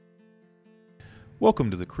Welcome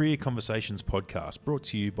to the Career Conversations podcast, brought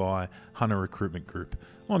to you by Hunter Recruitment Group.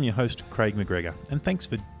 I'm your host, Craig McGregor, and thanks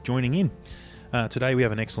for joining in. Today we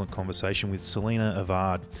have an excellent conversation with Selena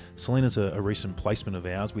Avard. Selena's a recent placement of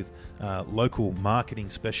ours with local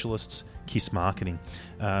marketing specialists, KISS Marketing.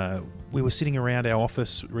 We were sitting around our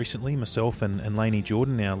office recently, myself and Lainey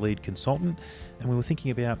Jordan, our lead consultant, and we were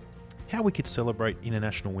thinking about how we could celebrate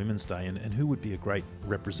International Women's Day and who would be a great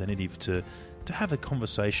representative to have a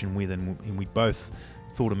conversation with, and we both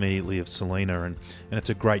thought immediately of Selena, and it's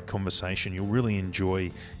a great conversation. You'll really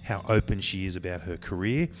enjoy how open she is about her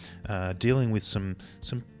career, dealing with some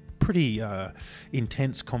pretty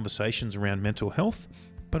intense conversations around mental health,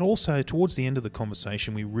 but also towards the end of the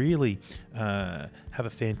conversation we really have a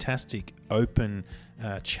fantastic open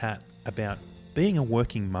chat about being a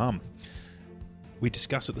working mum. We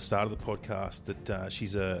discussed at the start of the podcast that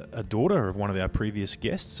she's a daughter of one of our previous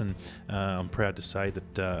guests, and I'm proud to say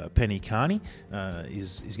that Penny Carney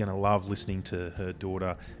is going to love listening to her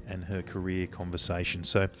daughter and her career conversation.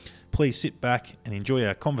 So please sit back and enjoy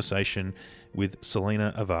our conversation with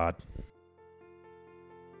Selena Avard.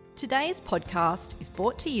 Today's podcast is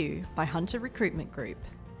brought to you by Hunter Recruitment Group.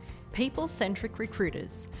 People-centric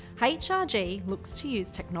recruiters, HRG looks to use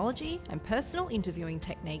technology and personal interviewing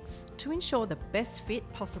techniques to ensure the best fit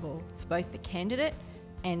possible for both the candidate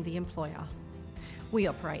and the employer. We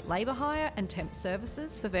operate labour hire and temp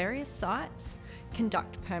services for various sites,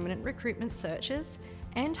 conduct permanent recruitment searches,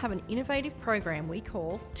 and have an innovative program we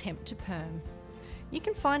call Temp to Perm. You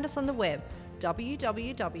can find us on the web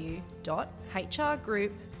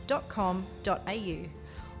www.hrgroup.com.au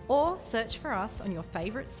or search for us on your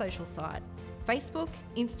favourite social site, Facebook,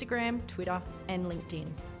 Instagram, Twitter and LinkedIn.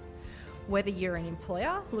 Whether you're an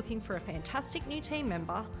employer looking for a fantastic new team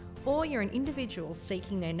member or you're an individual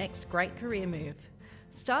seeking their next great career move,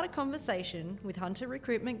 start a conversation with Hunter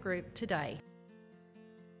Recruitment Group today.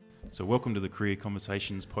 So welcome to the Career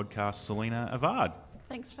Conversations podcast, Selena Avard.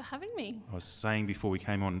 Thanks for having me. I was saying before we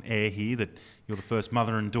came on air here that you're the first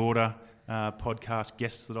mother and daughter podcast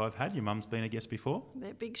guests that I've had. Your mum's been a guest before.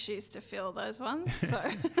 They're big shoes to fill, those ones. So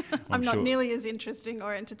I'm not nearly as interesting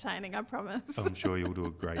or entertaining, I promise. I'm sure you'll do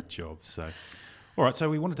a great job. So, all right. So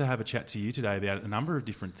we wanted to have a chat to you today about a number of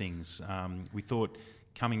different things. We thought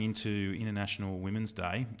coming into International Women's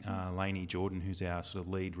Day, Lainey Jordan, who's our sort of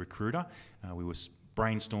lead recruiter, we were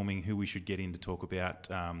brainstorming who we should get in to talk about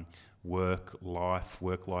work-life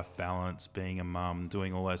balance, being a mum,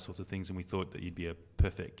 doing all those sorts of things, and we thought that you'd be a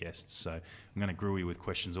perfect guest. So I'm going to grill you with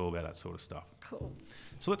questions all about that sort of stuff. Cool.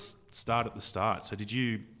 So let's start at the start. So did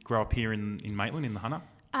you grow up here in Maitland, in the Hunter?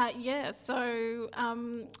 Yeah, so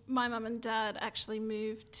my mum and dad actually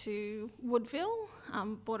moved to Woodville,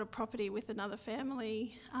 bought a property with another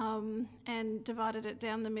family and divided it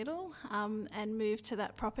down the middle and moved to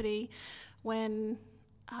that property when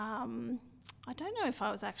I don't know if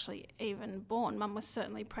I was actually even born. Mum was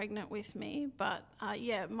certainly pregnant with me, but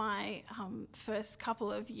my first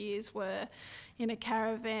couple of years were in a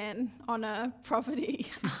caravan on a property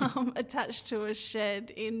attached to a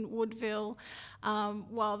shed in Woodville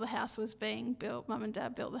while the house was being built. Mum and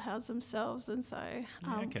Dad built the house themselves, and so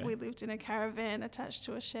we lived in a caravan attached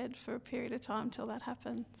to a shed for a period of time till that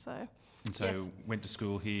happened. So went to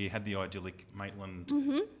school here, had the idyllic Maitland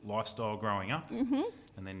lifestyle growing up.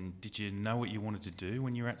 And then did you know what you wanted to do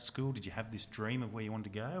when you were at school? Did you have this dream of where you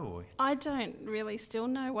wanted to go? Or I don't really still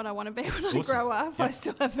know what I want to be when I grow up. Yep. I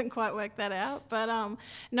still haven't quite worked that out. But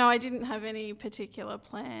no, I didn't have any particular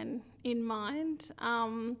plan in mind.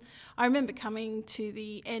 I remember coming to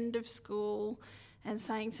the end of school and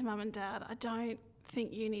saying to Mum and Dad, I don't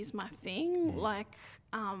think uni's my thing.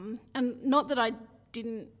 And not that I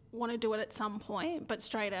didn't want to do it at some point, but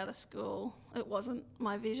straight out of school it wasn't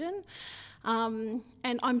my vision, and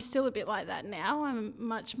I'm still a bit like that now. I'm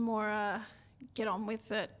much more get on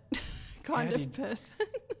with it kind of person.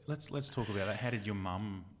 Let's talk about that. How did your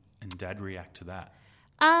mum and dad react to that?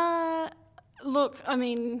 Look, I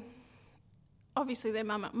mean, obviously they're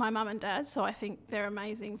my mum and dad, so I think they're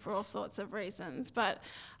amazing for all sorts of reasons. But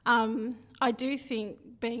I do think,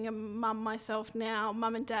 being a mum myself now,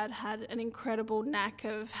 mum and dad had an incredible knack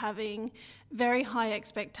of having very high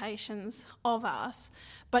expectations of us,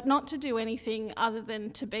 but not to do anything other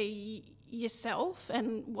than to be yourself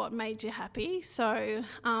and what made you happy. So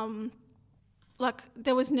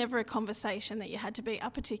there was never a conversation that you had to be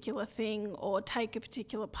a particular thing or take a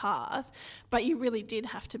particular path, but you really did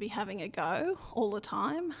have to be having a go all the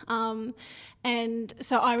time. And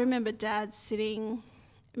so I remember Dad sitting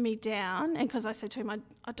me down, and because I said to him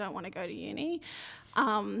I don't want to go to uni,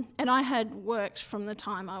 and I had worked from the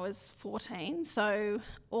time I was 14, so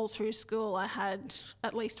all through school I had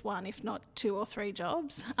at least one, if not 2 or 3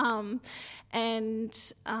 jobs,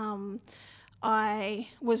 and I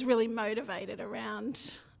was really motivated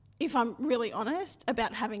around, if I'm really honest,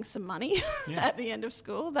 about having some money at the end of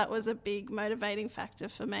school. That was a big motivating factor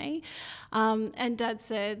for me. And Dad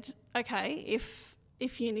said, okay,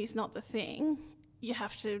 if uni's not the thing, you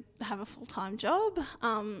have to have a full-time job,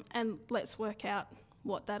 and let's work out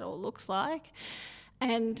what that all looks like.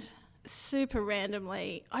 And super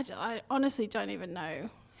randomly, I honestly don't even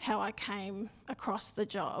know how I came across the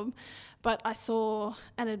job, but I saw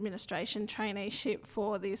an administration traineeship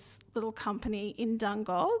for this little company in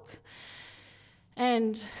Dungog,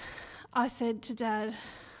 and I said to Dad,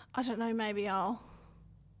 I don't know, maybe I'll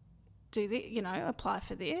do this, apply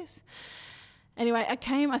for this. Anyway, I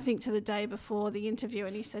came, I think, to the day before the interview,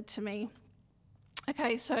 and he said to me,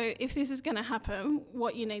 okay, so if this is going to happen,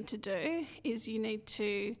 what you need to do is you need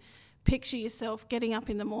to picture yourself getting up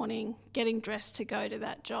in the morning, getting dressed to go to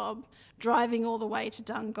that job, driving all the way to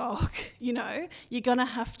Dungog. You're going to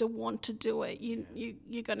have to want to do it.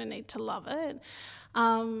 You're going to need to love it.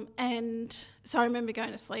 And so I remember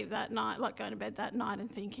going to sleep that night, going to bed that night and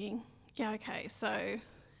thinking, yeah, okay, so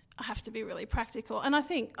I have to be really practical. And I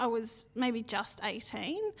think I was maybe just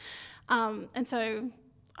 18. And so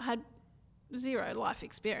I had 0 life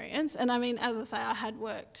experience. And I mean, as I say, I had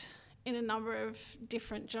worked in a number of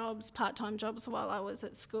different jobs, part-time jobs, while I was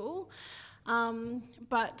at school.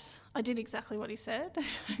 But I did exactly what he said.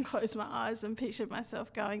 I closed my eyes and pictured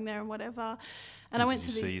myself going there and whatever. And I went to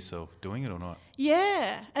Did you see yourself doing it or not?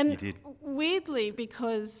 Yeah. And you did. Weirdly,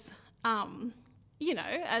 because,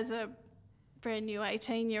 as a brand new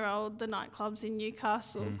 18-year-old, the nightclubs in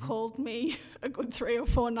Newcastle called me a good 3 or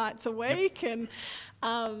 4 nights a week. Yep.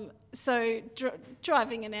 And so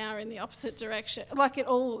driving an hour in the opposite direction, it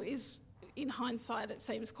all is, in hindsight, it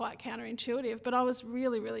seems quite counterintuitive, but I was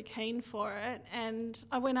really, really keen for it. And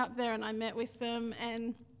I went up there and I met with them,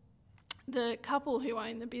 and the couple who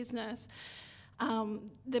own the business,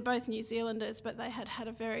 they're both New Zealanders, but they had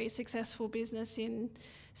a very successful business in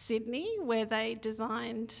Sydney where they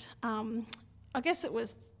designed, I guess it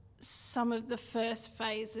was some of the first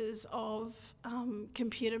phases of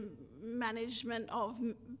computer management of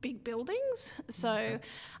big buildings. So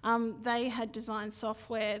they had designed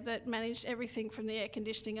software that managed everything from the air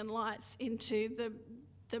conditioning and lights into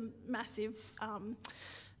the massive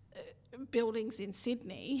buildings in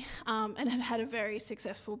Sydney, and had a very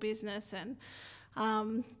successful business. And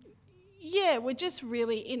were just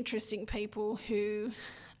really interesting people who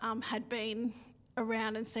had been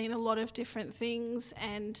around and seen a lot of different things,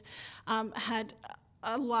 and had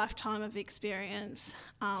a lifetime of experience.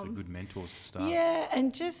 So good mentors to start. Yeah,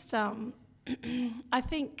 and just I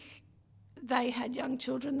think they had young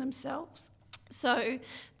children themselves, so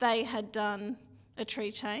they had done a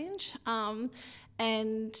tree change, and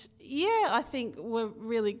I think were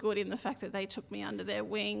really good in the fact that they took me under their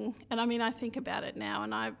wing. And I mean, I think about it now,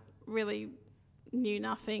 and I really knew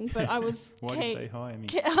nothing, but I was Why did they hire me?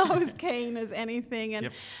 I was keen as anything, and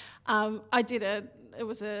I did it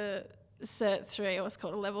was a Cert 3, it was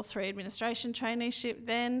called a Level 3 administration traineeship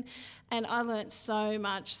then, and I learnt so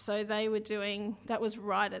much. So they were doing, that was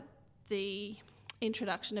right at the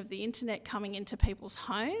introduction of the internet coming into people's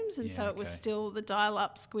homes, and so it was still the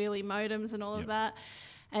dial-up squealy modems and all of that.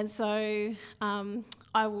 And so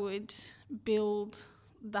I would build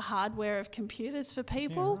the hardware of computers for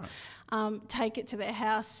people, take it to their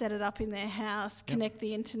house, set it up in their house, connect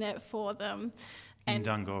the internet for them. In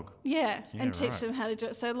Dungog. And teach them how to do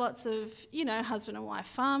it. So lots of, husband and wife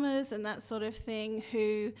farmers and that sort of thing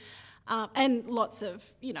who, and lots of,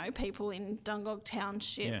 people in Dungog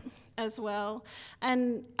Township as well.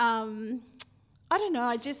 And I don't know,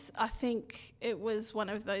 I think it was one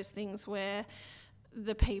of those things where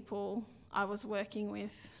the people I was working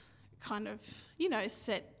with kind of,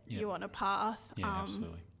 set you on a path. Yeah,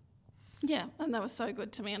 absolutely. Yeah, and they were so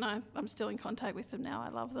good to me, and I'm still in contact with them now. I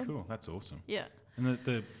love them. Cool, that's awesome. Yeah. And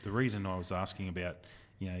the reason I was asking about,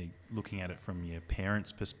 looking at it from your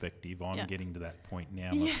parents' perspective, I'm getting to that point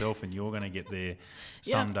now myself, and you're going to get there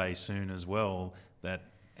someday soon as well, that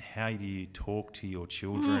how do you talk to your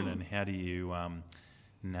children and how do you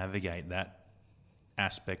navigate that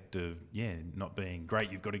aspect of, not being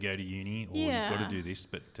great, you've got to go to uni or you've got to do this,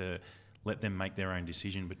 but let them make their own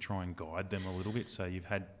decision, but try and guide them a little bit. So you've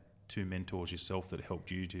had 2 mentors yourself that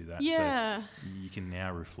helped you do that. Yeah. So you can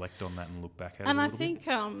now reflect on that and look back at and it a little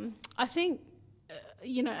bit. I think,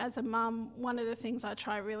 as a mum, one of the things I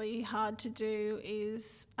try really hard to do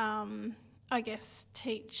is I guess,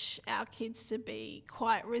 teach our kids to be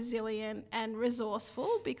quite resilient and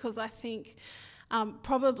resourceful, because I think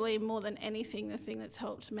probably more than anything, the thing that's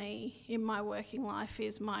helped me in my working life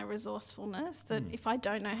is my resourcefulness, that if I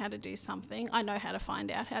don't know how to do something, I know how to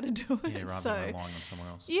find out how to do it. Yeah, rather than relying on someone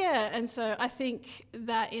else. Yeah, and so I think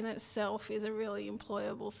that in itself is a really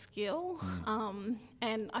employable skill.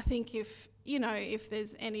 And I think if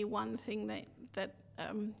there's any one thing that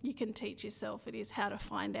you can teach yourself, it is how to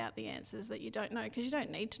find out the answers that you don't know, because you don't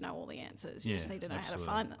need to know all the answers. You just need to know how to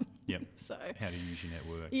find them. Yep. So how to use your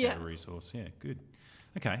network, how to resource. Yeah, good.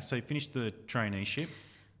 Okay, so you finished the traineeship.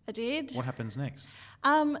 I did. What happens next?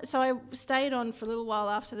 So I stayed on for a little while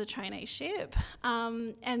after the traineeship,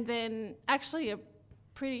 and then actually a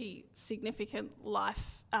pretty significant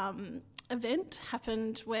life event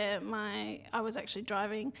happened where I was actually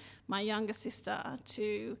driving my younger sister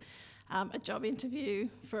to a job interview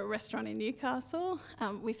for a restaurant in Newcastle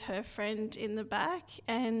with her friend in the back,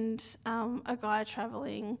 and a guy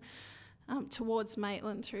travelling towards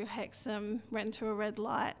Maitland through Hexham ran to a red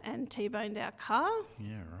light and T-boned our car.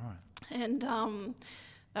 Yeah, right. And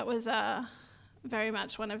that was very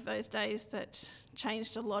much one of those days that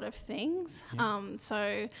changed a lot of things. Yeah.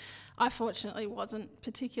 So I fortunately wasn't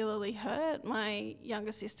particularly hurt. My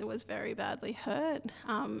younger sister was very badly hurt,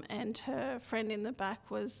 and her friend in the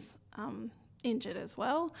back was injured as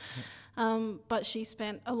well. Yep. But she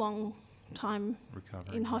spent a long time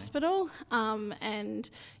in hospital, and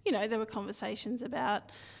there were conversations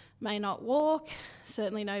about may not walk,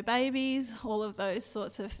 certainly no babies, all of those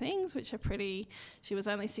sorts of things, which are pretty... She was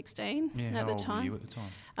only 16 at the time. How old were you at the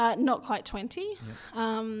time? Not quite 20.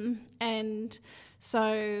 Yep. And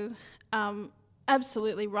so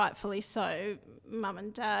absolutely rightfully so, Mum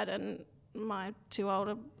and Dad and my two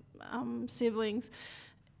older siblings,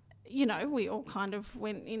 we all kind of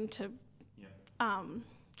went into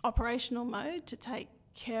operational mode to take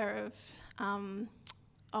care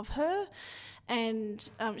of her, and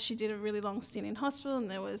she did a really long stint in hospital, and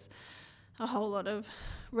there was a whole lot of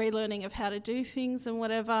relearning of how to do things and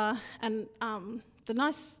whatever. And the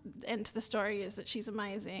nice end to the story is that she's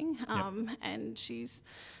amazing, and she's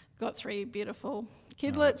got 3 beautiful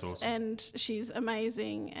kidlets, awesome. And she's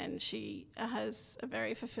amazing, and she has a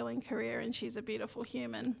very fulfilling career, and she's a beautiful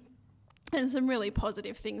human. And some really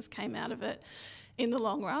positive things came out of it in the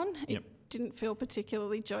long run. It didn't feel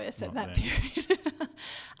particularly joyous at that period.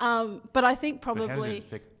 But I think probably... But how did it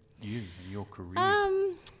affect you and your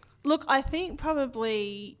career? Look, I think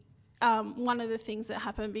probably one of the things that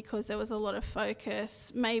happened, because there was a lot of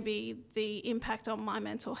focus, maybe the impact on my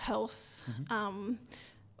mental health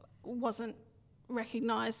wasn't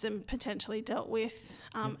recognised and potentially dealt with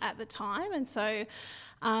at the time. And so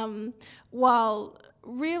while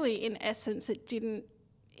really in essence it didn't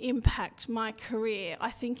impact my career, I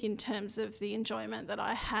think in terms of the enjoyment that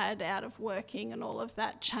I had out of working and all of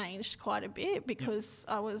that changed quite a bit, because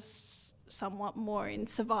I was somewhat more in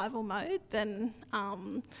survival mode than...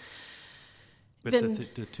 But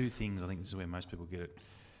the two things, I think this is where most people get it,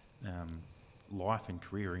 life and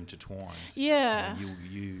career are intertwined. Yeah.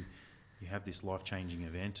 You have this life-changing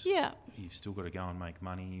event. Yeah. You've still got to go and make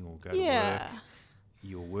money or go to work.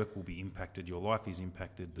 Your work will be impacted. Your life is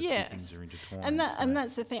impacted. The two things are intertwined. And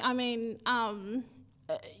that's the thing. I mean,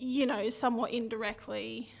 somewhat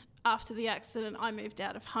indirectly, after the accident, I moved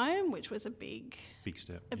out of home, which was a big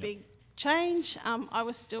step. Big change. I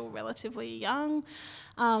was still relatively young,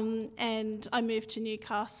 and I moved to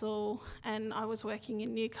Newcastle, and I was working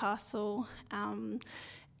in Newcastle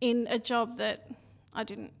in a job that I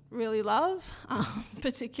didn't really love,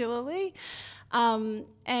 particularly,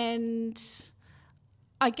 and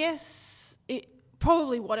I guess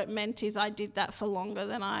probably what it meant is I did that for longer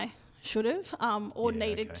than I should have or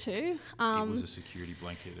needed to. It was a security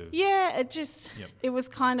blanket of... Yeah, it was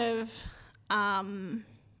kind of...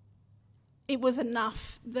 it was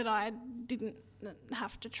enough that I didn't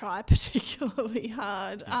have to try particularly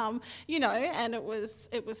hard, and it was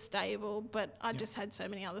stable, but I just had so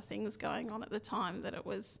many other things going on at the time that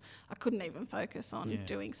I couldn't even focus on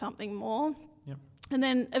doing something more. Yep. And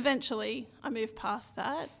then eventually I moved past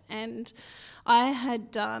that, and I had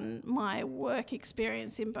done my work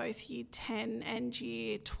experience in both year 10 and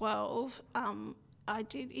year 12. I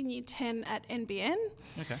did in year 10 at NBN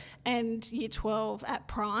and year 12 at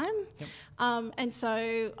Prime. Yep. And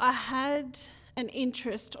so I had an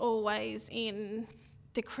interest always in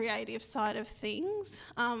the creative side of things.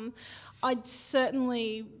 I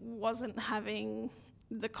certainly wasn't having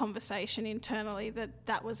the conversation internally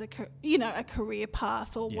that was a career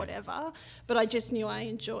path or whatever, but I just knew I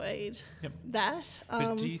enjoyed that.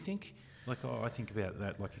 But do you think Like, I think about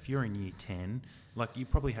that. Like, if you're in year 10, like, you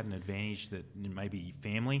probably had an advantage that maybe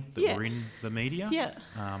family that were in the media. Yeah.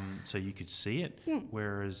 So you could see it.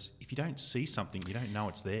 Whereas if you don't see something, you don't know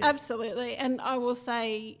it's there. Absolutely. And I will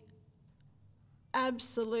say,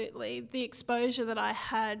 absolutely, the exposure that I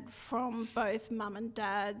had from both mum and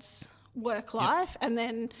dad's work life, and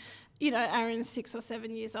then, you know, Aaron's 6 or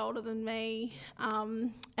 7 years older than me,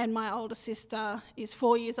 and my older sister is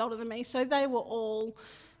 4 years older than me. So they were all,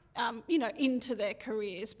 you know, into their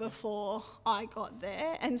careers before I got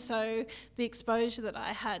there. And so the exposure that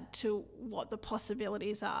I had to what the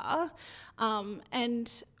possibilities are,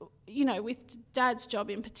 and, you know, with Dad's job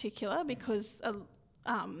in particular, because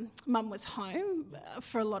Mum was home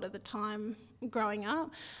for a lot of the time growing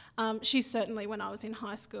up. She certainly, when I was in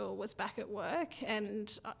high school, was back at work,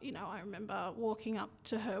 and you know, I remember walking up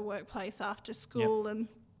to her workplace after school, and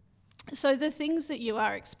so the things that you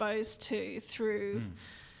are exposed to through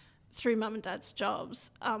Mum and Dad's jobs,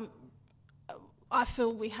 I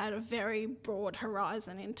feel we had a very broad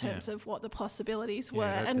horizon in terms of what the possibilities were.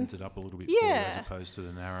 It opens it up a little bit more as opposed to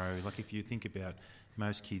the narrow. Like, if you think about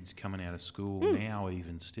most kids coming out of school now,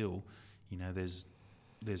 even still, you know, there's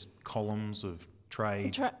columns of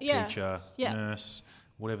trade, teacher, nurse,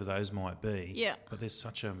 whatever those might be. Yeah. But there's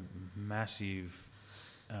such a massive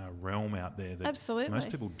realm out there that most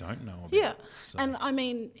people don't know about. Yeah. So. And I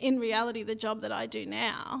mean, in reality, the job that I do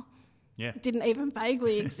now didn't even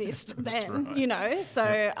vaguely exist then, right. You know.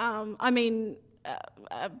 So, I mean,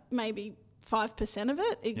 maybe 5% of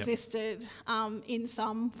it existed in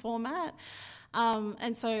some format.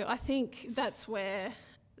 And so I think that's where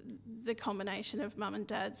the combination of mum and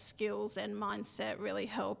dad's skills and mindset really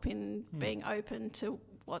help in being open to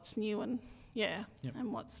what's new and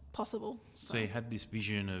and what's possible. So you had this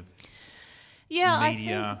vision of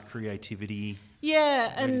media, creativity.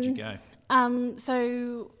 Yeah. Where did you go?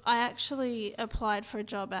 So I actually applied for a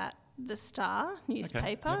job at the Star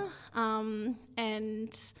newspaper,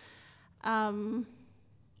 and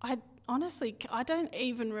honestly, I don't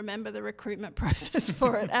even remember the recruitment process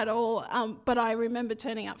for it at all, but I remember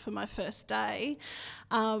turning up for my first day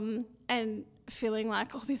and feeling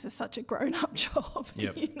like, oh, this is such a grown-up job,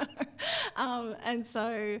 you know. And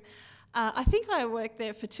so I think I worked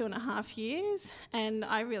there for 2.5 years, and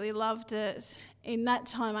I really loved it. In that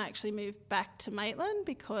time, I actually moved back to Maitland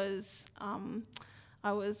because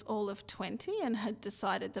I was all of 20 and had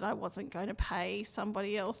decided that I wasn't going to pay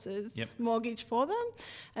somebody else's mortgage for them.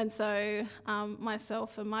 And so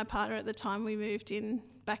myself and my partner at the time, we moved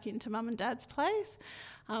back into mum and dad's place,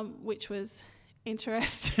 which was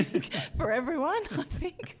interesting for everyone, I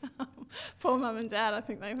think. Poor mum and dad, I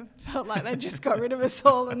think they felt like they just got rid of us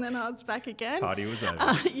all, and then I was back again. Party was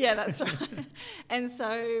over. Yeah, that's right. And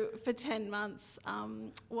so for 10 months,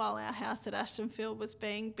 while our house at Ashtonfield was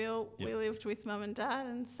being built, we lived with mum and dad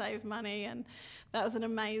and saved money, and that was an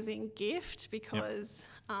amazing gift because,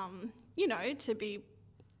 you know, to be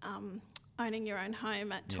owning your own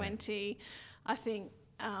home at 20, I think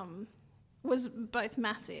was both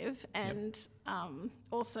massive and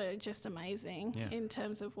also just amazing in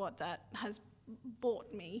terms of what that has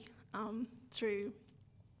brought me through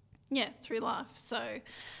life. So,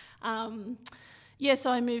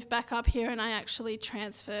 so I moved back up here, and I actually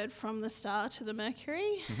transferred from the Star to the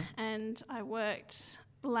Mercury, and I worked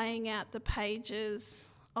laying out the pages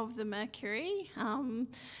of the Mercury,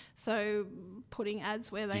 so putting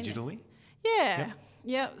ads where they... Digitally?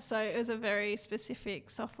 Yeah, so it was a very specific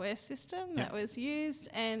software system that was used,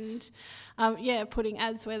 and putting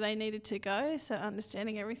ads where they needed to go, so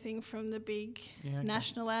understanding everything from the big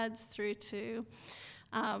national ads through to,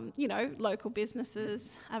 you know, local businesses,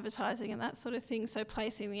 advertising and that sort of thing, so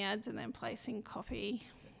placing the ads and then placing copy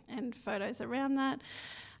and photos around that.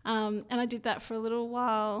 And I did that for a little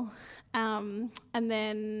while, and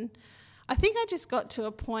then I think I just got to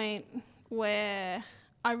a point where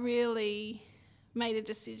I really made a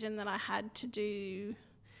decision that I had to do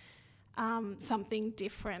something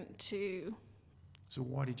different to... So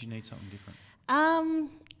why did you need something different?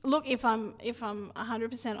 Look, if I'm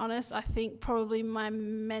 100% honest, I think probably my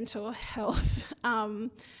mental health,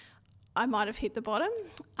 I might have hit the bottom.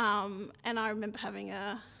 And I remember having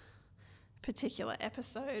a particular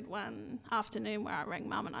episode one afternoon where I rang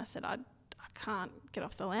Mum and I said, I can't get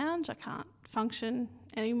off the lounge, I can't function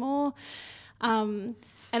anymore. And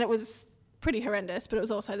it was pretty horrendous, but it was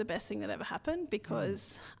also the best thing that ever happened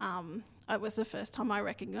because it was the first time I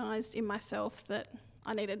recognised in myself that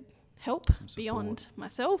I needed help beyond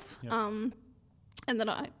myself, and that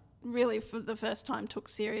I really for the first time took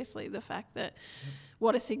seriously the fact that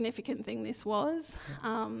what a significant thing this was,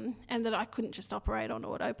 and that I couldn't just operate on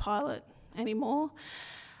autopilot anymore.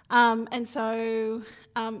 And so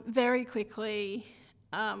very quickly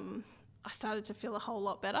I started to feel a whole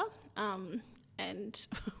lot better and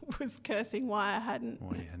was cursing why I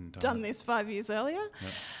hadn't done this 5 years earlier.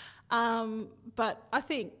 Yep. But I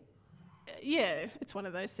think, it's one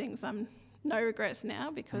of those things. I'm no regrets now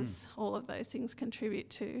because all of those things contribute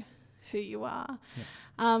to who you are.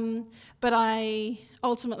 Yep. But I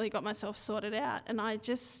ultimately got myself sorted out, and I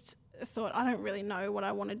just thought, I don't really know what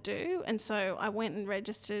I want to do. And so I went and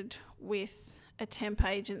registered with a temp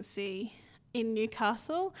agency in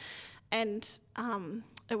Newcastle, and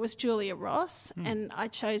it was Julia Ross, and I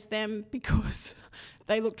chose them because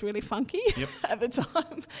they looked really funky at the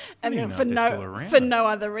time, and for no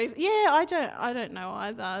other reason. Yeah, I don't know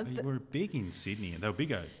either. They were big in Sydney. They were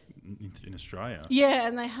bigger in Australia. Yeah,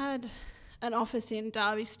 and they had an office in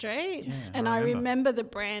Derby Street, and I remember the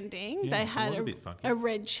branding. They had a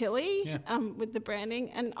red chili with the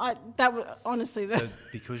branding, and that was honestly so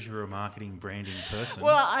because you're a marketing branding person.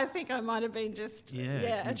 Well, I think I might have been just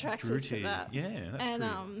attracted to that. Yeah, that's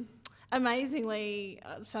and amazingly,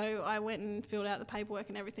 so I went and filled out the paperwork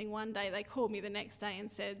and everything. One day they called me the next day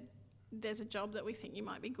and said, "There's a job that we think you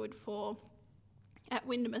might be good for at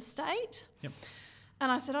Wyndham Estate." Yep.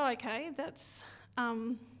 And I said, "Oh, okay, that's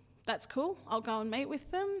cool. I'll go and meet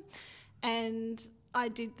with them." And I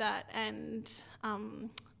did that, and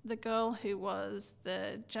the girl who was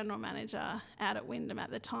the general manager out at Wyndham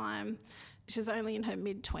at the time, she was only in her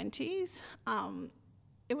mid-20s.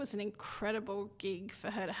 It was an incredible gig for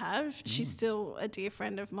her to have. She's still a dear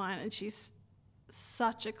friend of mine, and she's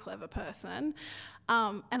such a clever person.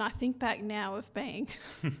 And I think back now of being...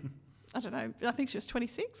 I don't know, I think she was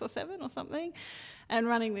 26 or 7 or something, and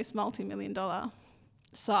running this multi-million-dollar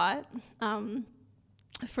site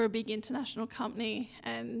for a big international company,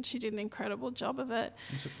 and she did an incredible job of it.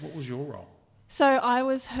 And so what was your role? So I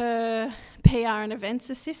was her PR and events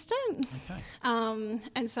assistant. Okay.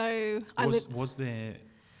 And so was there,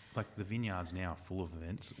 like the Vineyard's now full of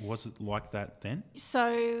events, was it like that then?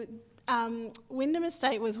 So Wyndham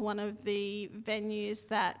Estate was one of the venues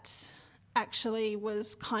that actually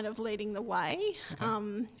was kind of leading the way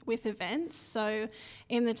with events. So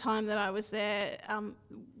in the time that I was there,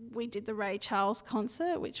 we did the Ray Charles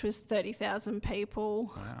concert, which was 30,000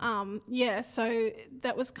 people. Wow. So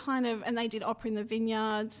that was kind of, and they did Opera in the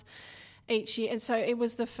Vineyards each year. And so it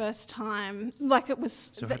was the first time, like it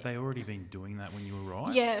was... So had they already been doing that when you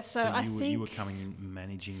arrived? Yeah, so I think... you were coming in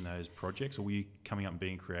managing those projects, or were you coming up and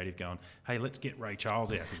being creative going, hey, let's get Ray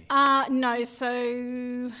Charles out here? No,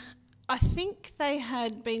 so... I think they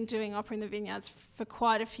had been doing Opera in the Vineyards for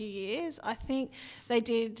quite a few years. I think they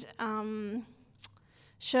did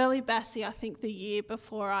Shirley Bassey, I think, the year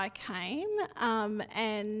before I came,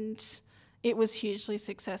 and it was hugely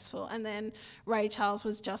successful. And then Ray Charles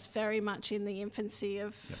was just very much in the infancy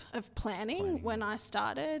of planning when I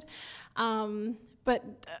started. But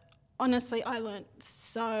honestly, I learnt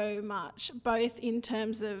so much, both in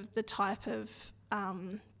terms of the type of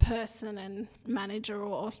person and manager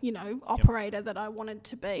or, operator that I wanted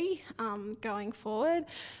to be going forward,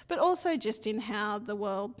 but also just in how the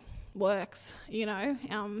world works,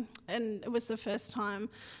 and it was the first time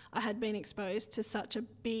I had been exposed to such a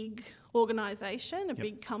big organisation, a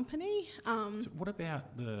big company. So what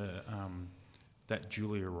about the that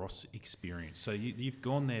Julia Ross experience? So you've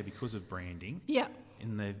gone there because of branding,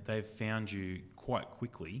 and they've found you quite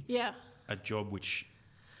quickly a job which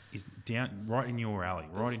is down right in your alley,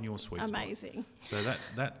 right in your sweet spot. Amazing. So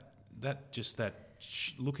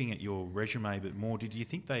looking at your resume a bit more, did you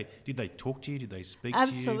think did they talk to you? Did they speak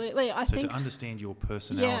Absolutely. to you? Absolutely. To understand your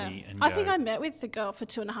personality and I think I met with the girl for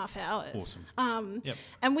 2.5 hours. Awesome.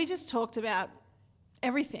 And we just talked about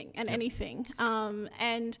everything and anything.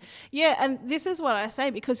 And this is what I say,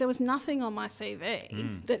 because there was nothing on my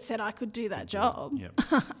CV that said I could do that job.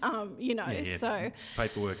 So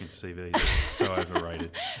paperwork and CV are so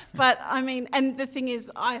overrated. But I mean, and the thing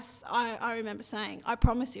is, I remember saying, I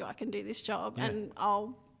promise you I can do this job and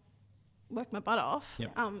I'll work my butt off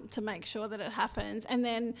to make sure that it happens. And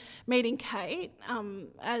then meeting Kate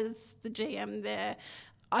as the GM there,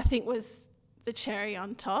 I think was the cherry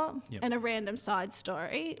on top. And a random side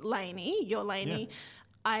story, your Laney,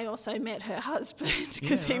 I also met her husband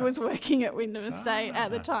because he was working at Wyndham Estate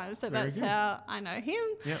at the time, so that's how I know him.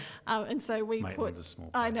 And so we Maitland's a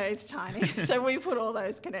small place. I know, it's tiny. So we put all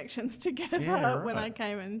those connections together when I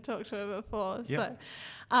came and talked to her before.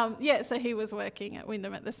 So he was working at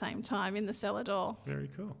Wyndham at the same time in the cellar door.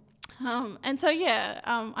 Very cool. And so,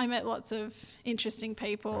 I met lots of interesting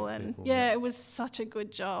people, it was such a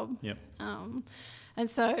good job. And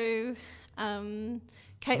so, Kate...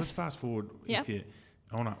 So let's fast forward.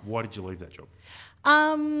 Why did you leave that job?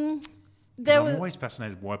 There I'm was, always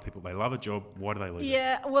fascinated why they love a job. Why do they leave it?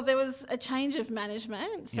 yeah, well, there was a change of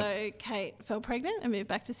management. So Kate fell pregnant and moved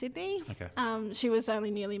back to Sydney. Okay. She was only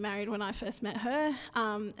newly married when I first met her,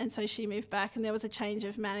 and so she moved back, and there was a change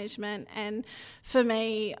of management. And for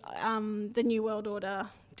me, the New World Order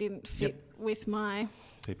didn't fit with my...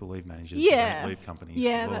 People leave managers. Yeah. They don't leave companies.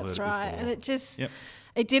 Yeah, We've all that's heard it right. before. And it just...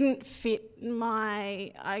 It didn't fit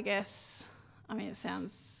my, I guess... I mean, it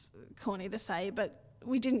sounds corny to say, but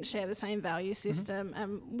we didn't share the same value system,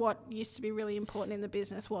 and what used to be really important in the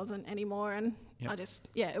business wasn't anymore, and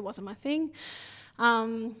it wasn't my thing.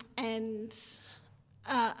 And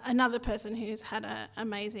another person who's had an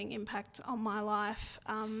amazing impact on my life,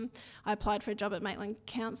 I applied for a job at Maitland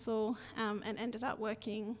Council and ended up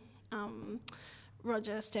working...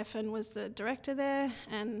 Roger Stephan was the director there,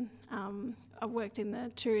 and I worked in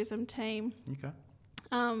the tourism team. Okay.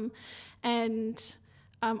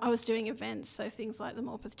 I was doing events, so things like the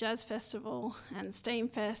Morpeth Jazz Festival and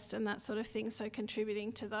Steamfest and that sort of thing, so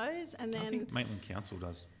contributing to those. And then I think Maitland Council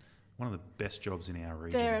does one of the best jobs in our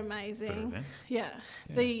region. They're amazing. For events. Yeah.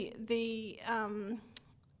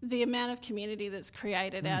 The amount of community that's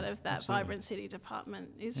created out of that Vibrant City department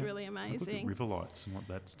is really amazing. Look at Riverlights and what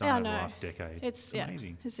that's done over the last decade. It's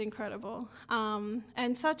amazing. It's incredible.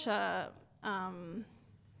 And such a...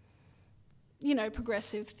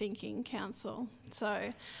 progressive thinking council.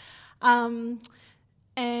 So, so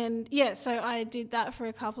I did that for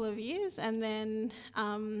a couple of years, and then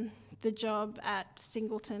the job at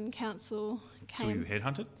Singleton Council came. So you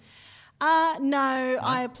headhunted? No,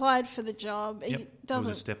 I applied for the job. Yep. It doesn't. It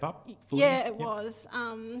was a step up? It was.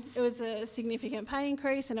 It was a significant pay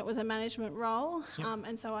increase, and it was a management role.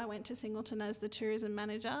 And so I went to Singleton as the tourism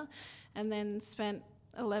manager, and then spent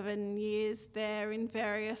 11 years there in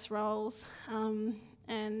various roles,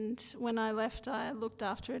 and when I left, I looked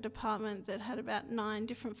after a department that had about 9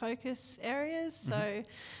 different focus areas, so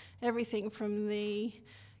everything from the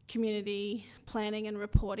community planning and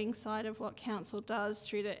reporting side of what council does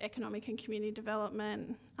through to economic and community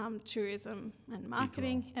development, tourism and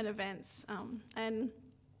marketing and events. And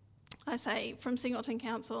I say from Singleton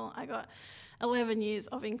Council I got 11 years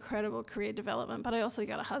of incredible career development, but I also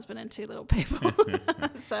got a husband and 2 little people.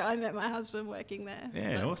 So I met my husband working there.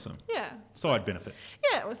 Yeah, awesome. Yeah. Side benefit.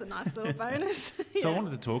 Yeah, it was a nice little bonus. So I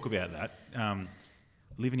wanted to talk about that.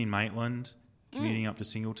 Living in Maitland, commuting up to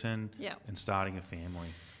Singleton and starting a family.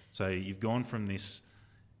 So you've gone from this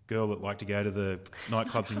girl that liked to go to the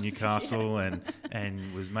nightclubs in Newcastle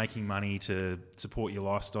and was making money to support your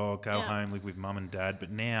lifestyle, go home, live with mum and dad,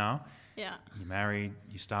 but now... Yeah. You're married,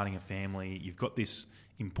 you're starting a family, you've got this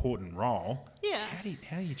important role. Yeah.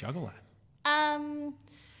 How do you juggle that?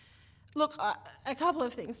 Look, a couple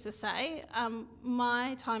of things to say.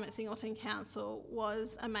 My time at Singleton Council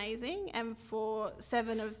was amazing, and for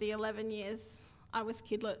 7 of the 11 years I was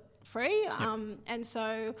kidlet free. And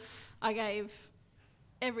so I gave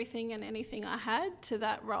everything and anything I had to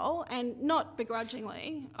that role, and not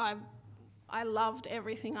begrudgingly. I loved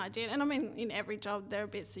everything I did. And I mean, in every job there are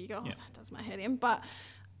bits that you go, that does my head in. But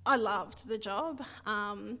I loved the job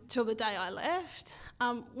till the day I left.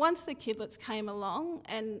 Once the kidlets came along,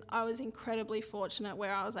 and I was incredibly fortunate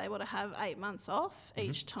where I was able to have 8 months off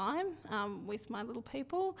each time with my little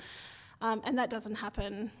people. And that doesn't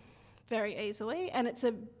happen very easily. And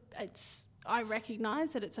I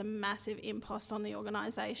recognise that it's a massive impost on the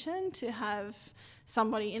organisation to have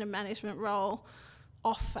somebody in a management role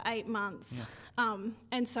off for 8 months.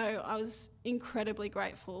 And so I was incredibly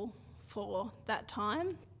grateful for that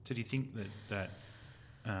time. So do you think that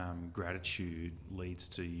gratitude leads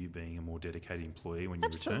to you being a more dedicated employee when you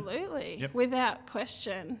return? Absolutely, without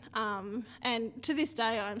question. And to this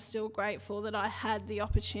day, I'm still grateful that I had the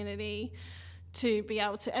opportunity to be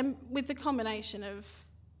able to, and with the combination of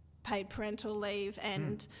paid parental leave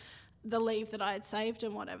and the leave that I had saved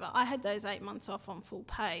and whatever, I had those 8 months off on full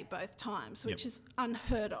pay both times, which is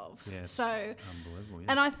unheard of. Yeah, so unbelievable. Yeah.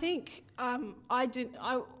 And I think I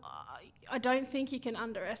don't think you can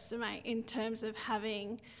underestimate in terms of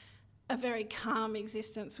having a very calm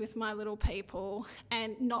existence with my little people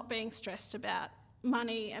and not being stressed about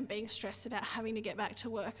money and being stressed about having to get back to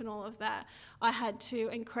work and all of that. I had 2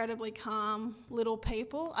 incredibly calm little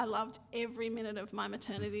people. I loved every minute of my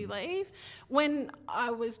maternity leave. When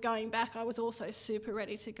I was going back, I was also super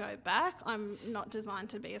ready to go back. I'm not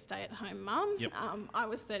designed to be a stay-at-home mum. I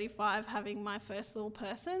was 35 having my first little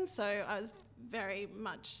person, so I was very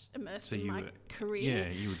much immersed in my career. Yeah,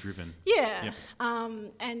 you were driven. Yeah.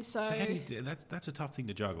 And so how do you, that's a tough thing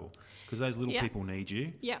to juggle, because those little people need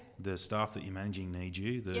you. Yeah. The staff that you're managing need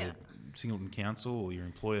you. Singleton Council or your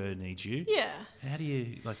employer needs you. Yeah. How do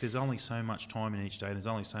you, there's only so much time in each day, there's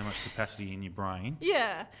only so much capacity in your brain.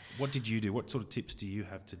 Yeah. What did you do? What sort of tips do you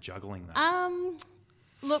have to juggling that?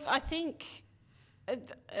 Look, I think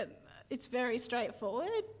it's very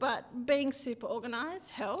straightforward, but being super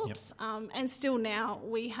organised helps. Yep. And still now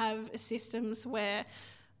we have systems where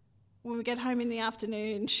when we get home in the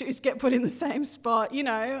afternoon, shoes get put in the same spot,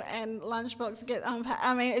 and lunchbox get unpacked.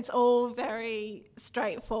 I mean, it's all very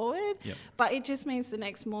straightforward, yep. But it just means the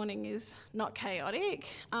next morning is not chaotic.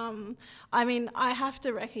 I have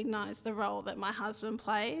to recognise the role that my husband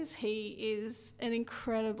plays. He is an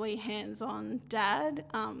incredibly hands-on dad.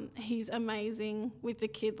 He's amazing with the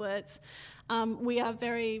kidlets. We are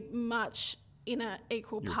very much in an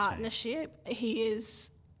equal partnership. He is,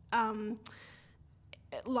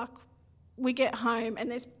 we get home and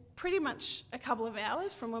there's pretty much a couple of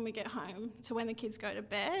hours from when we get home to when the kids go to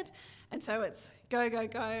bed. And so it's go, go,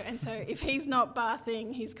 go. And so if he's not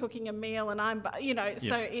bathing, he's cooking a meal and I'm,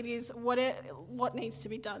 so it is what needs to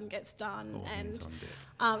be done gets done. All hands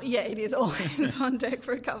on deck. It is all hands on deck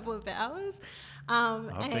for a couple of hours.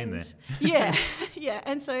 I've been there. Yeah.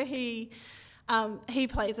 And so he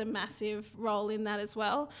plays a massive role in that as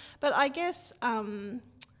well. But I guess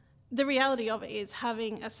the reality of it is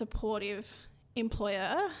having a supportive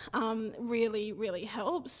employer really, really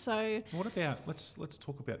helps. So what about, let's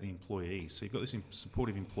talk about the employee. So you've got this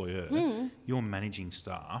supportive employer, you're managing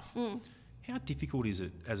staff. How difficult is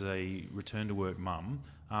it as a return to work mum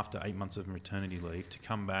after 8 months of maternity leave to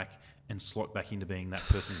come back and slot back into being that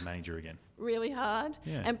person's manager again? Really hard.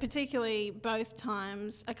 Yeah. And particularly both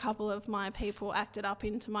times a couple of my people acted up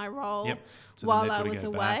into my role while I was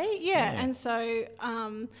away. Yeah. And so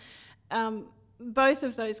both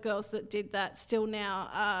of those girls that did that still now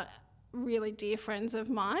are really dear friends of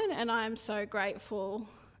mine, and I am so grateful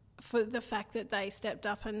for the fact that they stepped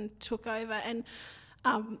up and took over. And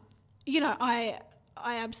I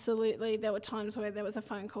absolutely, there were times where there was a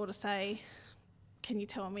phone call to say, can you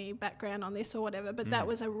tell me background on this or whatever, but that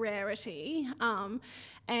was a rarity.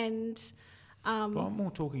 But I'm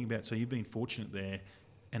more talking about, so you've been fortunate there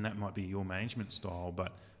and that might be your management style,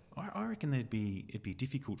 but I reckon it'd be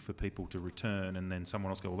difficult for people to return and then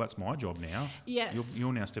someone else go, well, that's my job now. Yes.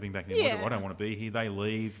 You're now stepping back. I don't want to be here. They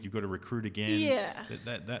leave. You've got to recruit again. Yeah.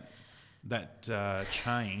 That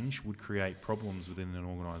change would create problems within an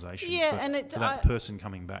organisation for that person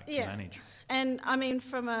coming back to manage. And I mean,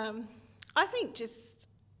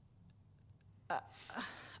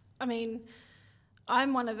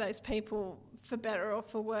 I'm one of those people, for better or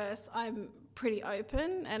for worse, I'm pretty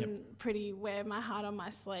open and pretty wear my heart on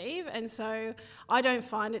my sleeve, and so I don't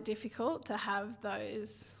find it difficult to have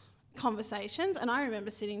those conversations. And I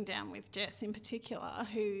remember sitting down with Jess in particular,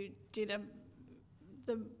 who did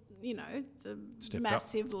the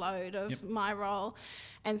massive load of my role,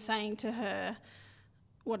 and saying to her,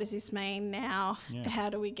 what does this mean now?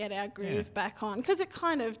 How do we get our groove back on? Because it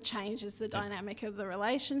kind of changes the dynamic of the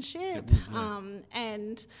relationship.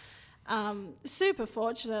 Super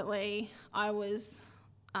fortunately, I was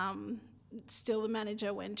still the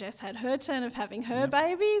manager when Jess had her turn of having her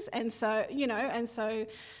babies, and so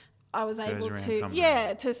I was able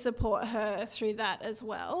to support her through that as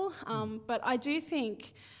well. But I do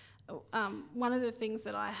think one of the things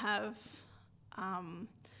that I have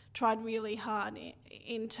tried really hard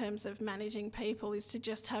in terms of managing people is to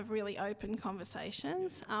just have really open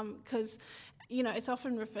conversations, because it's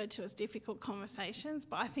often referred to as difficult conversations,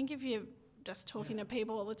 but I think if you're just talking to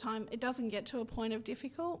people all the time, it doesn't get to a point of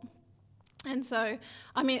difficult. And so,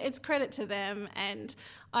 it's credit to them, and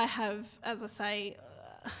I have, as I say,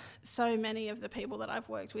 so many of the people that I've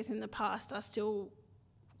worked with in the past are still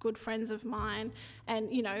good friends of mine, and,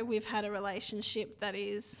 we've had a relationship that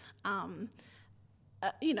is,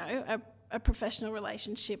 a professional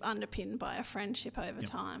relationship underpinned by a friendship over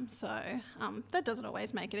time. So that doesn't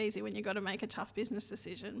always make it easy when you've got to make a tough business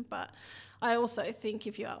decision. But I also think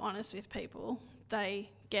if you are honest with people, they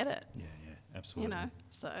get it. Yeah, absolutely.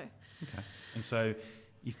 Okay. And so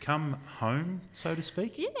you've come home, so to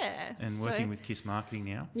speak? Yeah. And working with KISS Marketing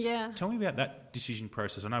now? Yeah. Tell me about that decision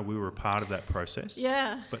process. I know we were a part of that process.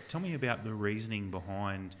 Yeah. But tell me about the reasoning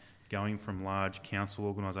behind going from large council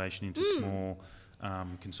organisation into small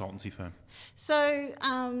consultancy firm. So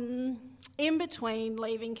in between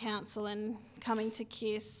leaving council and coming to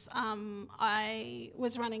KISS, I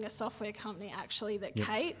was running a software company actually that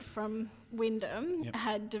Kate from Wyndham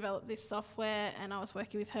had developed this software, and I was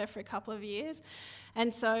working with her for a couple of years.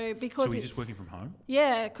 And so because were you just working from home?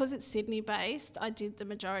 Yeah, because it's Sydney based, I did the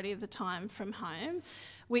majority of the time from home,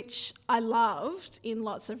 which I loved in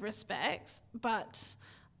lots of respects, but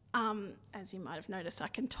as you might have noticed, I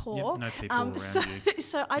can talk. No people around you.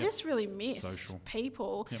 So I just really missed Social.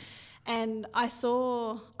 people. Yep. And I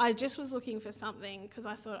just was looking for something because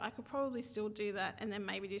I thought I could probably still do that and then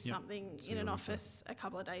maybe do something in an office a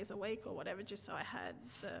couple of days a week or whatever, just so I had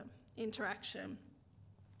the interaction.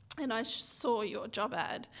 And I saw your job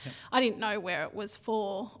ad. Yep. I didn't know where it was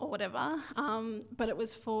for or whatever, but it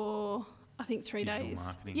was for, I think, 3 Digital days.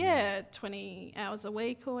 Marketing. Yeah, 20 hours a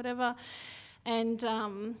week or whatever.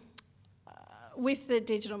 And with the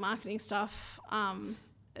digital marketing stuff, I'm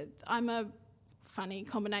a funny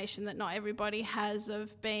combination that not everybody has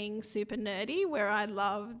of being super nerdy, where I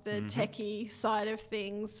love the techie side of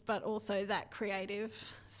things, but also that creative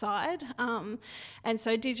side. And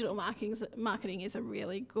so digital marketing is a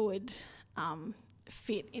really good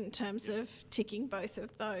fit in terms of ticking both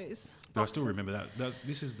of those boxes. But I still remember that.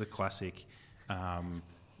 This is the classic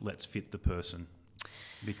let's fit the person.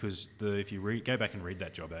 Because if you go back and read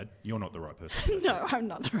that job ad, you're not the right person. No, I'm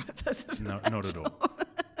not the right person. No, not at all.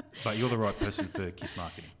 But you're the right person for KISS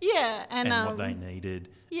Marketing. Yeah. And what they needed.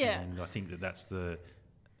 Yeah. And I think that's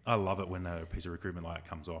I love it when a piece of recruitment like that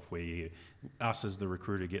comes off, where us as the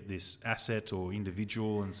recruiter get this asset or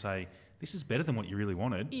individual and say, this is better than what you really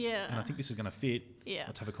wanted. Yeah. And I think this is going to fit. Yeah.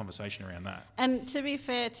 Let's have a conversation around that. And to be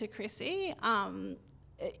fair to Chrissy,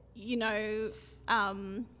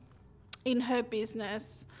 in her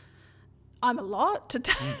business, I'm a lot to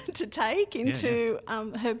take into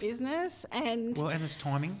her business. And it's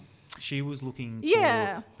timing. She was looking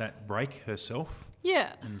for that break herself.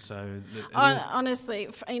 Yeah. And so... honestly,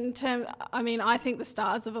 I think the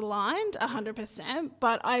stars have aligned 100%,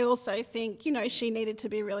 but I also think, she needed to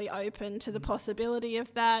be really open to the possibility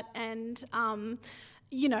of that. And, I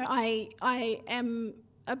am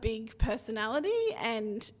a big personality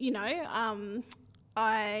and,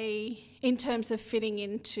 in terms of fitting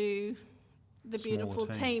into the beautiful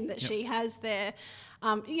team that she has there,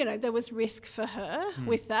 there was risk for her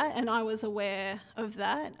with that, and I was aware of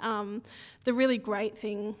that. The really great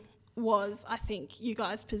thing was, I think you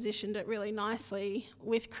guys positioned it really nicely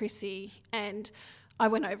with Chrissy, and I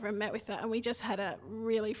went over and met with her, and we just had a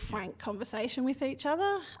really frank conversation with each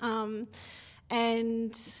other,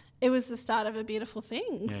 and it was the start of a beautiful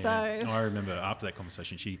thing. I remember after that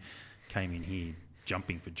conversation, she came in here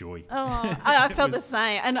jumping for joy. Oh, I felt the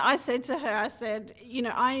same. And I said to her,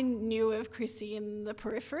 I knew of Chrissy in the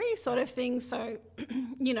periphery sort of thing. So,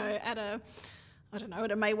 at a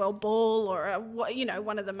Maywell ball or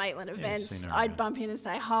one of the Maitland events, I'd bump in and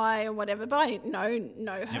say hi and whatever, but I didn't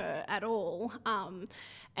know her at all. I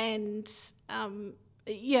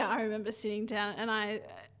remember sitting down and I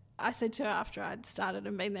said to her after I'd started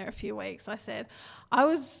and been there a few weeks, I said, I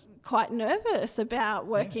was quite nervous about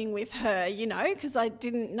working with her, because I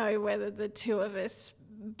didn't know whether the two of us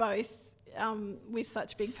both with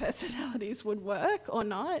such big personalities would work or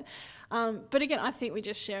not. But again, I think we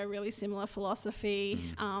just share a really similar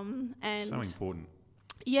philosophy. And so important.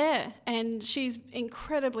 Yeah, and she's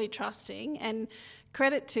incredibly trusting, and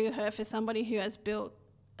credit to her for somebody who has built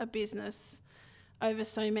a business over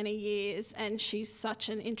so many years, and she's such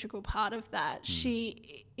an integral part of that.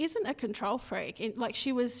 She isn't a control freak.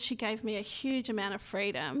 She gave me a huge amount of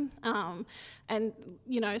freedom, and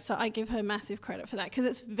so I give her massive credit for that, because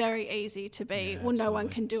it's very easy to be, no one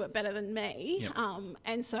can do it better than me. Yep.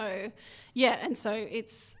 And so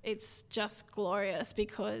it's just glorious,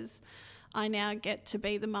 because I now get to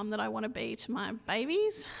be the mum that I want to be to my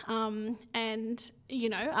babies. And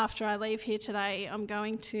after I leave here today, I'm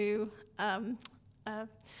going to a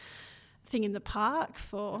thing in the park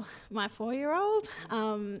for my 4-year-old,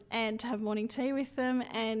 and to have morning tea with them,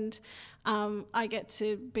 and I get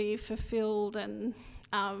to be fulfilled and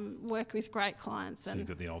work with great clients. So you've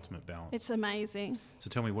got the ultimate balance. It's amazing.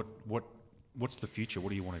 So tell me, what's the future?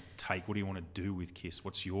 What do you want to take? What do you want to do with KISS?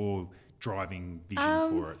 What's your driving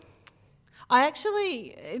vision for it?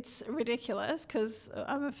 It's ridiculous because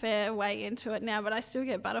I'm a fair way into it now, but I still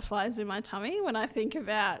get butterflies in my tummy when I think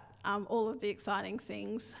about all of the exciting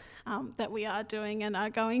things that we are doing and are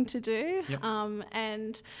going to do. Yep.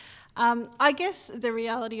 I guess the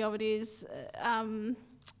reality of it is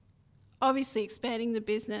obviously expanding the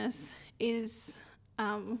business is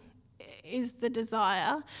the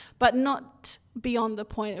desire, but not beyond the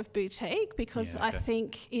point of boutique, because I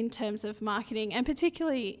think in terms of marketing, and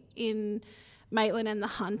particularly in Maitland and the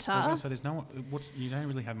Hunter, I was going to say, you don't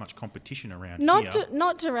really have much competition around here.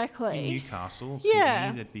 Not directly. In Newcastle,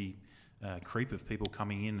 Sydney, there'd be a creep of people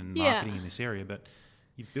coming in and marketing in this area, but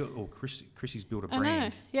you've built, or Chrissy's built a brand. I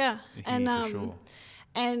know, yeah. And for sure.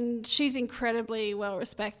 And she's incredibly well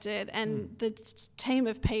respected, and the team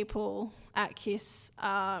of people at KISS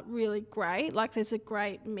are really great. Like, there's a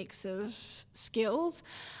great mix of skills.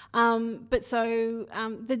 The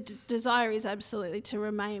desire is absolutely to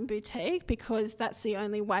remain boutique, because that's the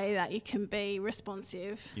only way that you can be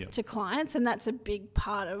responsive to clients, and that's a big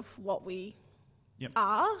part of what we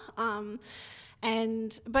are. On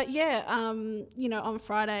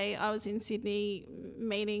Friday I was in Sydney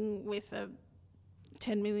meeting with a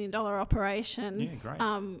 $10 million operation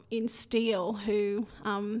in steel, who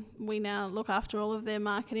we now look after all of their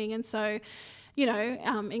marketing, and so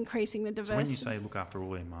increasing the diversity. So when you say look after all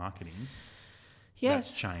their marketing, that's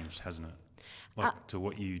changed, hasn't it? Like to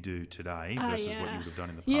what you do today versus what you would have done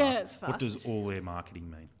in the past. Yeah, it's fast. What does all their marketing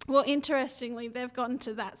mean? Well, interestingly, they've gotten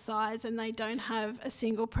to that size and they don't have a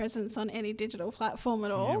single presence on any digital platform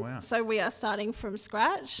at all. Yeah, wow. So we are starting from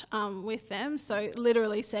scratch with them. So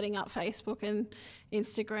literally setting up Facebook and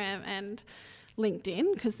Instagram and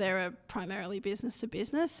LinkedIn, because they're a primarily business to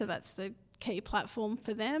business. So that's the key platform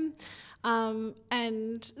for them.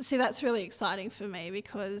 And see, that's really exciting for me,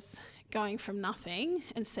 because going from nothing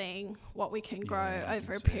and seeing what we can grow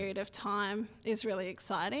over a period of time is really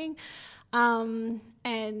exciting. And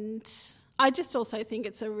I just also think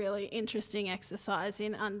it's a really interesting exercise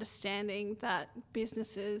in understanding that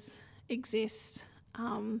businesses exist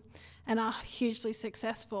and are hugely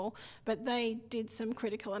successful, but they did some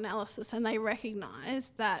critical analysis and they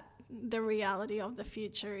recognised that the reality of the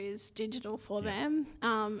future is digital for them.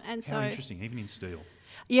 And How interesting, even in steel.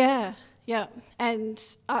 Yeah. And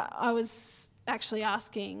I was actually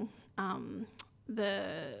asking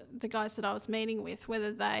the guys that I was meeting with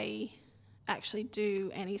whether they actually do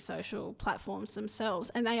any social platforms themselves,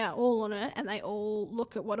 and they are all on it and they all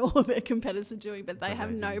look at what all of their competitors are doing, but they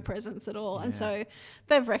have no presence at all. And so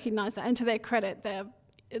they've recognised that, and to their credit,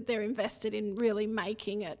 they're invested in really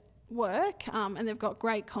making it work, and they've got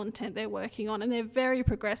great content they're working on, and they're very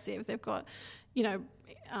progressive. They've got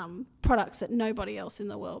products that nobody else in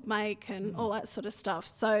the world make and all that sort of stuff.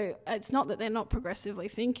 So it's not that they're not progressively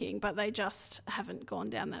thinking, but they just haven't gone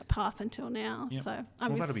down that path until now. Yep. So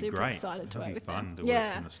I'm super excited to work with them. That'll be fun to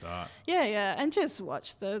work from the start. Yeah, and just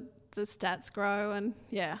watch the stats grow, and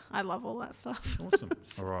I love all that stuff. Awesome.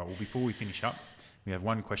 All right, well, before we finish up, we have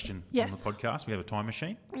one question on the podcast. We have a time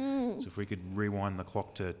machine. So if we could rewind the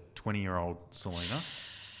clock to 20-year-old Selena,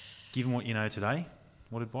 given what you know today,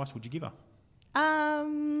 what advice would you give her?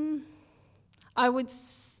 I would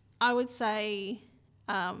say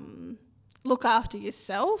look after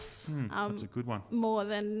yourself. That's a good one. More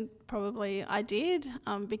than probably I did,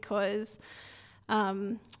 because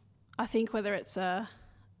I think whether it's an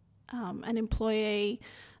employee,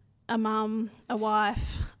 a mum, a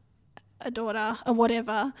wife, a daughter, or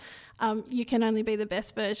whatever, you can only be the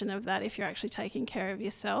best version of that if you're actually taking care of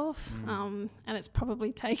yourself. And it's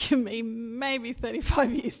probably taken me maybe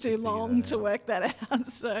 35 years too long to work that out.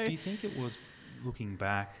 So, do you think it was looking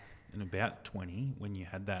back in about 20 when you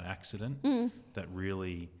had that accident that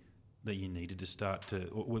you needed to start to,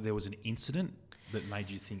 or there was an incident that made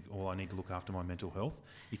you think, oh, I need to look after my mental health?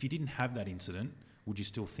 If you didn't have that incident, would you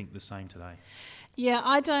still think the same today? Yeah,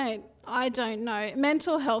 I don't know.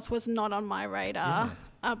 Mental health was not on my radar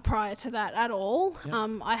prior to that at all.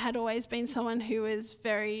 I had always been someone who was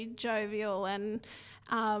very jovial, and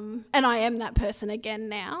I am that person again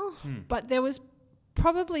now. But there was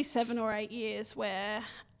probably 7 or 8 years where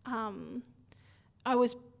I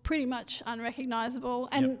was pretty much unrecognisable,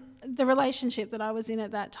 and the relationship that I was in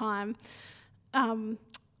at that time,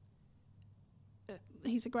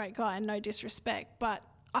 he's a great guy and no disrespect, but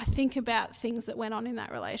I think about things that went on in that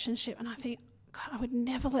relationship and I think, God, I would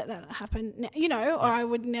never let that happen, or I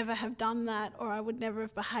would never have done that, or I would never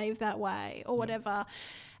have behaved that way or whatever.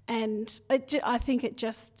 And I think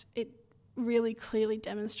it really clearly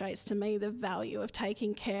demonstrates to me the value of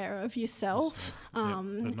taking care of yourself. But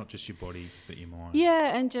not just your body, but your mind.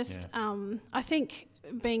 Yeah, and just I think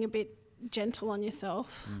being a bit gentle on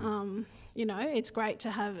yourself. It's great to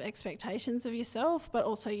have expectations of yourself, but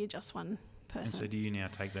also you're just one person. And so do you now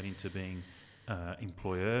take that into being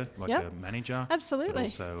employer, like a manager? Absolutely. But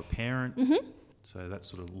also a parent. So that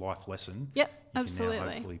sort of life lesson you absolutely can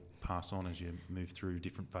now hopefully pass on as you move through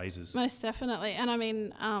different phases. Most definitely. And I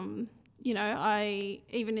mean, I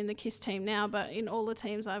even in the KISS team now, but in all the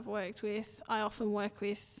teams I've worked with, I often work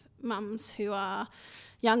with mums who are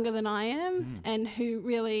younger than I am and who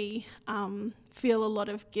really feel a lot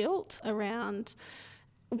of guilt around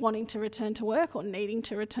wanting to return to work or needing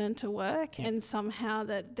to return to work, and somehow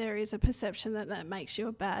that there is a perception that makes you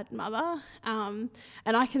a bad mother. And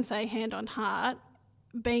I can say hand on heart,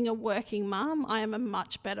 being a working mum, I am a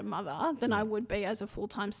much better mother than I would be as a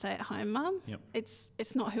full-time stay-at-home mum. Yep.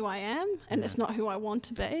 It's not who I am, and it's not who I want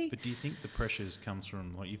to be. But do you think the pressures comes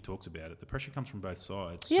from, like you've talked about it, the pressure comes from both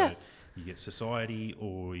sides? Yeah. So you get society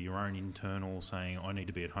or your own internal saying, I need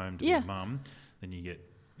to be at home to be a mum. Then you get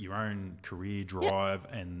your own career drive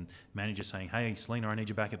and manager saying, hey, Selena, I need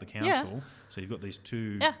you back at the council. Yeah. So you've got these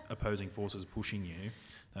two opposing forces pushing you.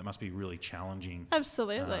 That must be really challenging.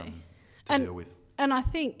 Absolutely. To deal with. And I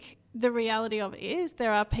think the reality of it is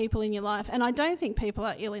there are people in your life, and I don't think people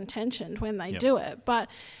are ill-intentioned when they do it, but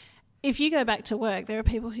if you go back to work, there are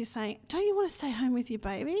people who say, don't you want to stay home with your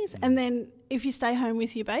babies? And then if you stay home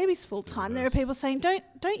with your babies full time, there are people saying,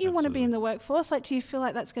 don't you want to be in the workforce? Like, do you feel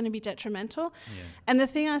like that's going to be detrimental? Yeah. And the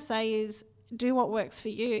thing I say is, do what works for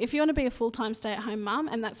you. If you want to be a full-time stay-at-home mum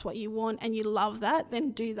and that's what you want and you love that,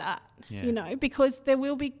 then do that, you know, because there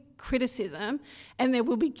will be criticism and there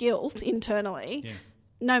will be guilt internally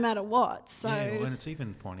no matter what. So and it's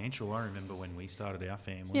even financial. I remember when we started our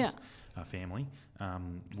family,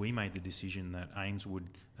 we made the decision that Ames would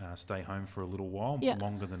stay home for a little while,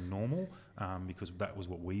 longer than normal, because that was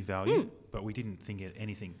what we valued. But we didn't think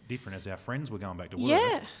anything different as our friends were going back to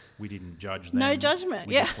work. We didn't judge them. No judgment.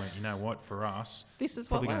 We just went, you know what, for us, this is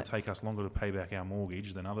probably going to take us longer to pay back our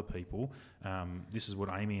mortgage than other people. This is what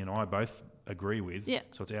Amy and I both agree with.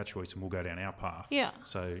 So it's our choice and we'll go down our path.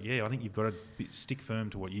 So, I think you've got to stick firm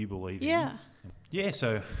to what you believe in. Yeah,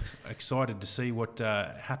 so excited to see what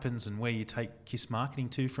happens and where you take KISS Marketing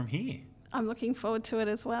to from here. I'm looking forward to it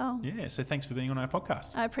as well. Yeah, so thanks for being on our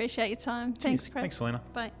podcast. I appreciate your time. Cheers. Thanks, Craig. Thanks, Selena.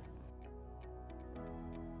 Bye.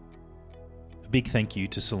 A big thank you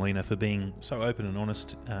to Selena for being so open and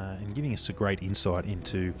honest and giving us a great insight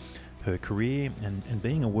into her career and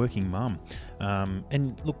being a working mum.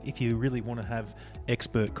 And look, if you really want to have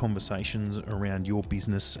expert conversations around your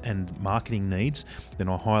business and marketing needs, then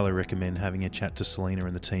I highly recommend having a chat to Selena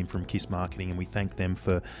and the team from KISS Marketing, and we thank them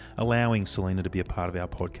for allowing Selena to be a part of our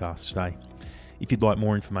podcast today. If you'd like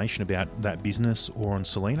more information about that business or on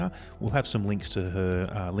Selena, we'll have some links to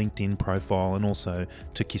her LinkedIn profile and also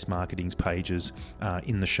to KISS Marketing's pages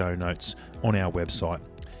in the show notes on our website.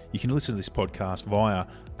 You can listen to this podcast via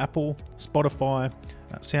Apple, Spotify,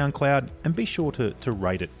 SoundCloud, and be sure to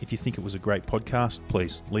rate it. If you think it was a great podcast,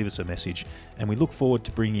 please leave us a message. And we look forward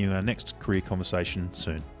to bringing you our next career conversation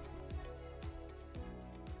soon.